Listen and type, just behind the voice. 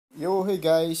Yo, hey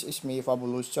guys, it's me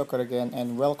Fabulous Joker again,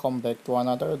 and welcome back to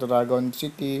another Dragon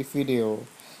City video.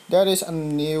 There is a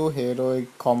new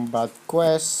heroic combat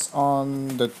quest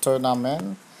on the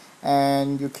tournament,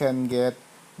 and you can get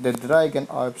the dragon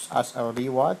orbs as a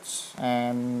reward.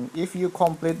 And if you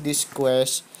complete this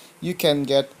quest, you can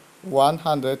get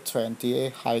 120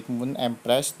 High Moon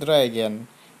Empress dragon.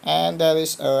 And there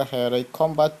is a heroic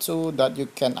combat too that you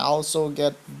can also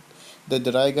get the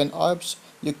dragon orbs.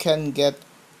 You can get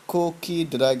cookie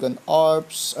dragon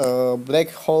orbs, black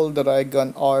hole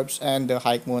dragon orbs, and the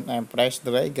high moon empress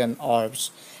dragon orbs.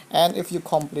 And if you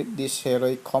complete this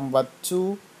heroic combat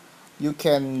too, you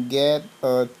can get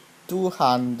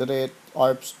 200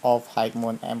 orbs of high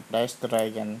moon empress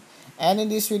dragon. And in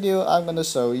this video I'm gonna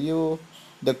show you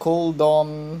the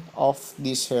cooldown of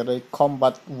this heroic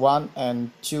combat 1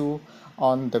 and 2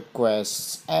 on the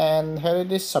quests. And here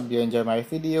it is. Hope you enjoy my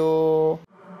video.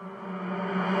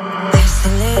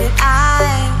 Isolated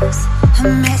eyes, a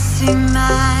messy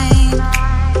mind.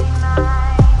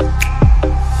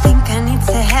 Think I need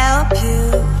to help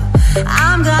you,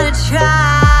 I'm gonna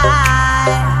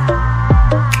try.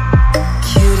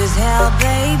 Cute as hell,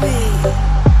 baby,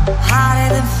 hotter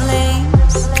than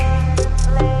flames.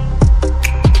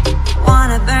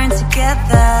 Wanna burn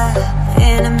together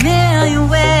in a million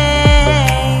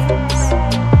ways.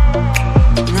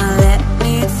 Now let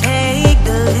me take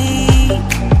the lead.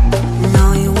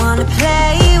 Know you wanna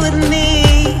play with me.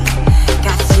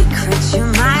 Got secrets you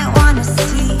might wanna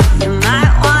see. You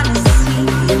might wanna see.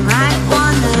 You might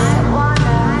wanna.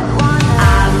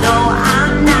 I know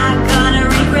I'm not gonna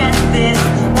regret this.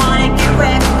 Wanna get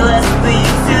reckless, put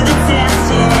you to the test.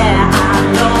 Yeah, I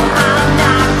know I'm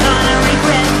not gonna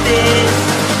regret this.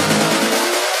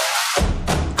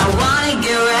 I wanna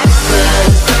get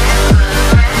reckless.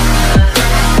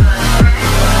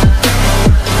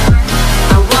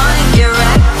 I wanna get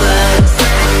reckless.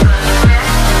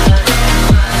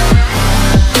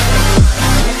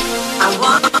 I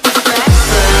wanna get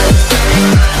reckless.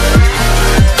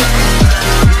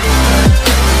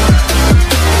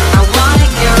 I wanna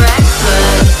get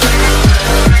reckless.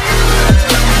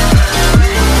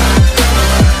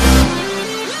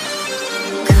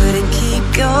 Couldn't keep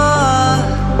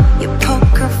your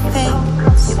poker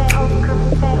face.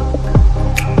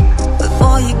 But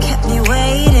boy, you kept me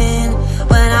waiting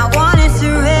when I wanted to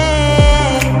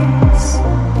race.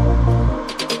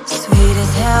 Sweet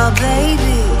as hell,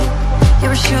 baby,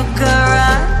 you're a sugar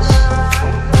rush.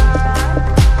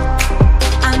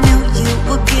 I knew you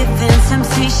were given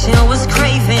temptation, was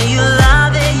craving. You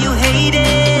love it, you hate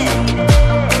it.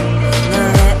 Now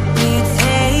let me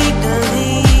take the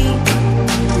lead.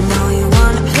 Know you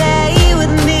wanna play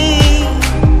with me.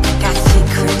 Got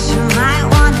secrets you might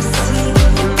wanna see.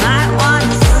 You might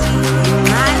wanna see. You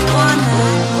might wanna.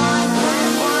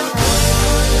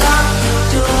 Lock the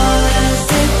door and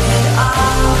zip it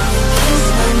off. Kiss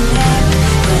my neck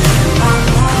when you want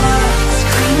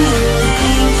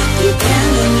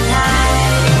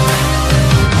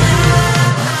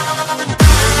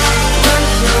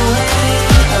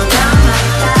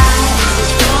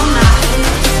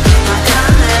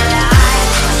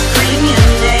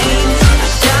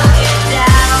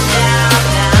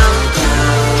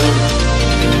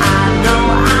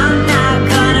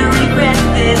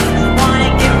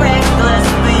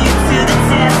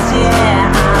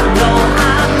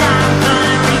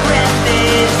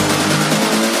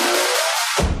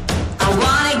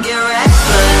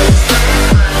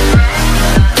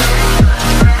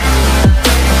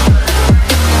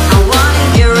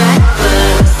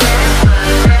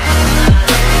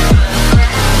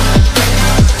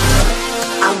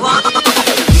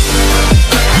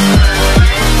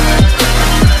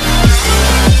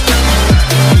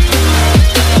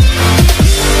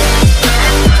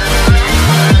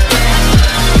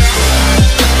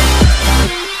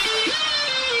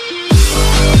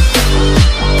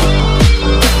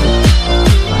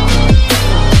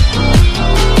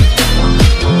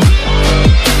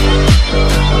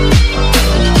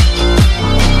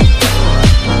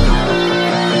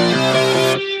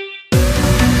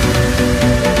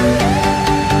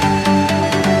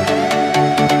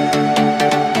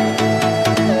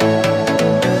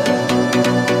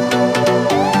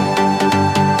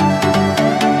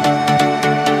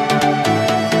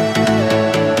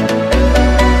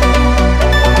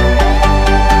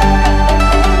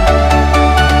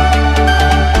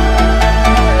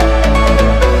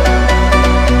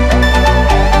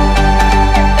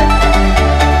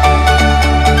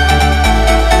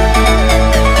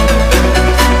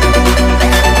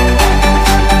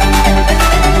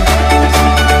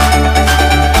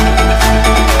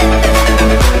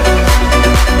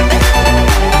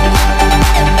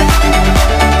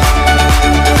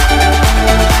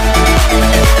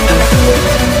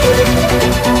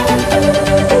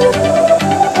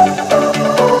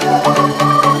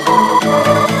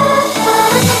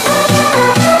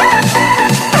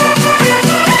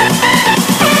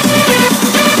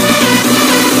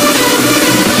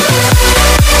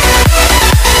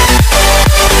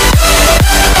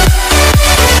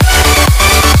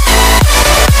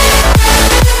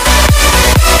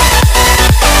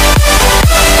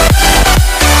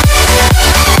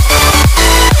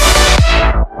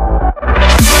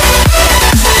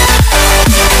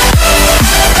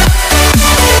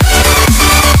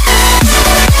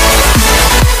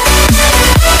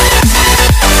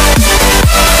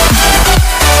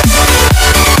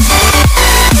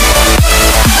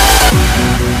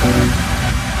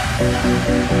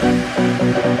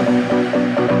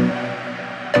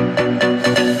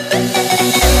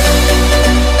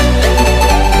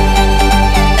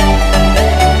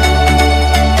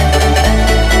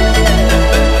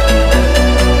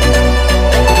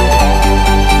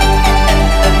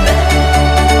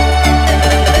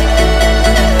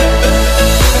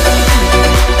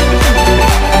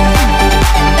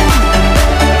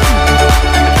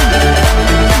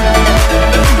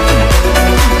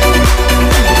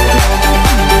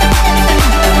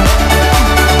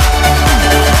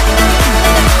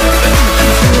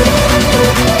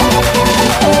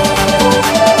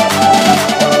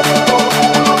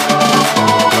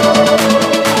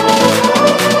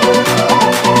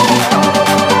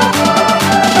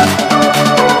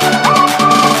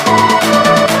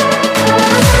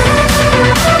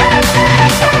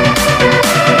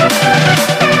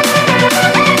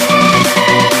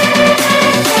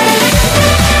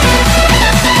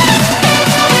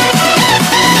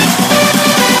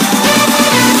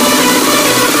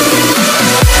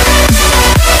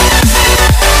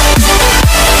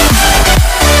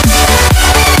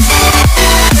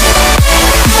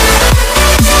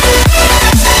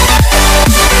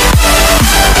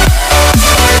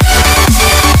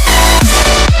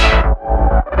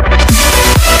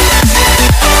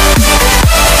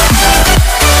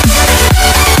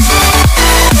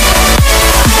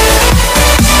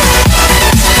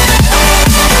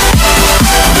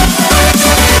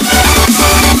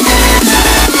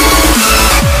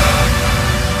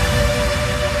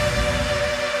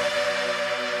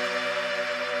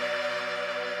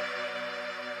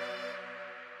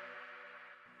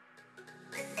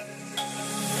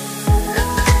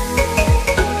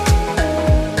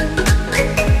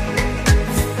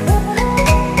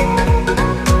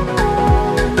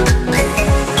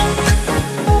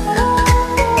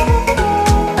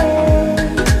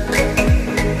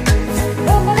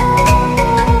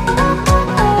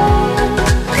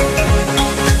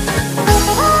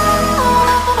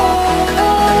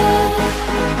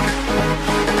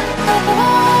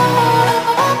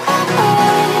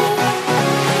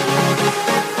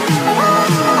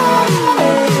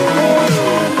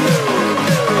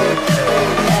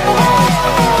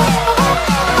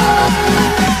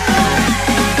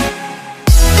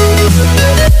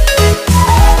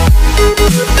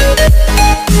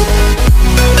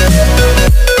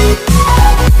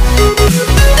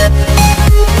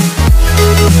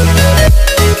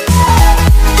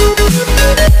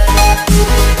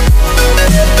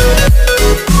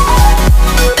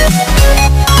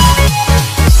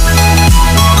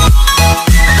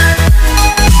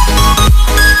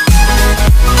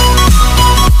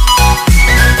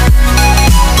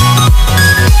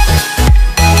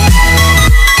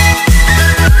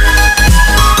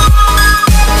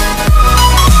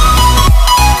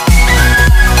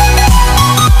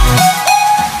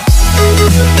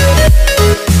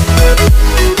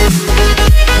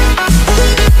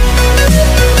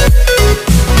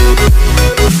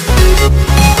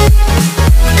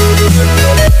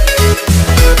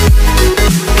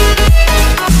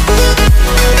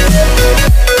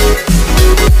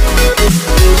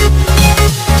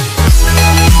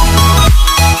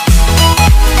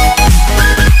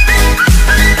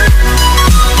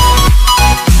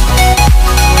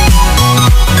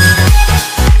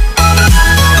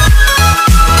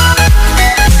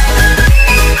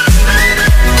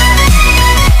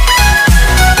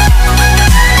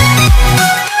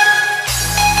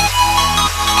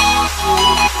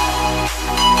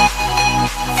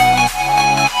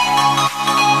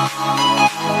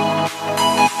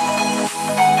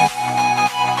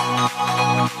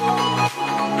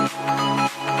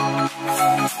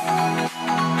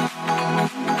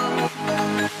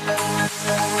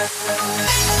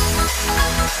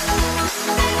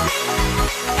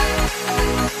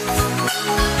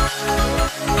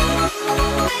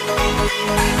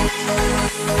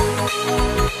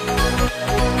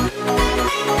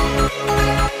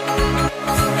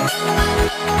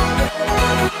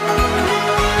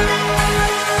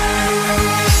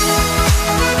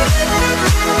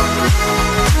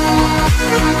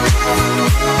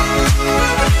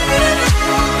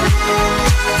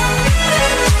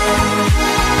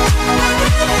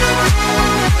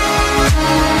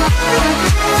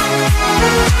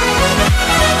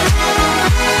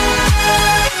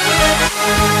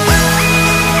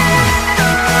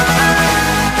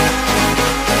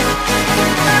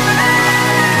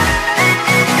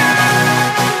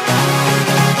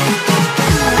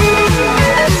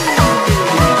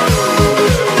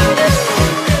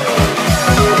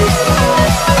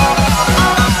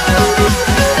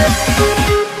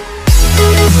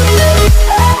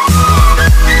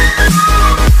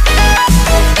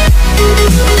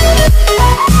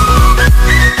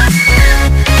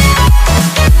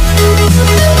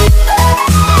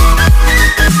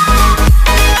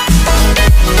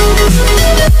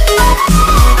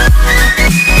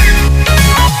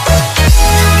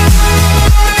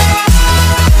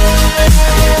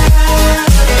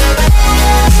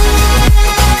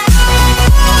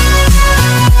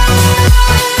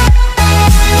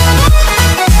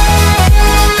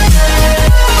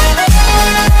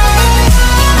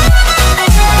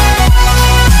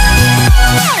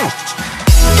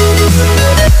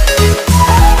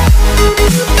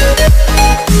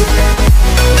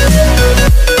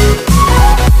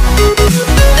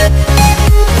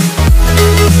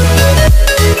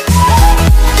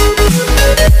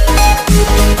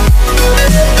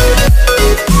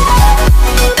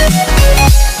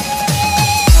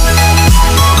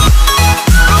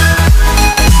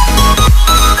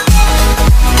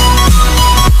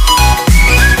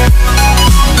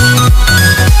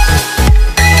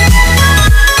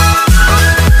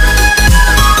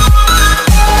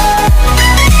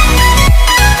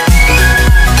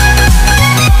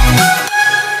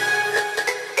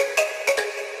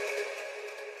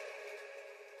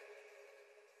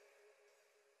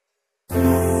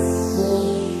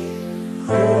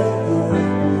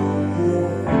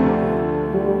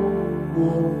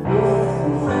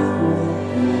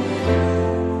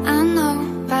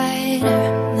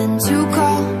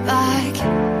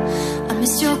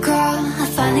missed your call, I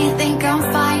finally think I'm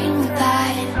fine.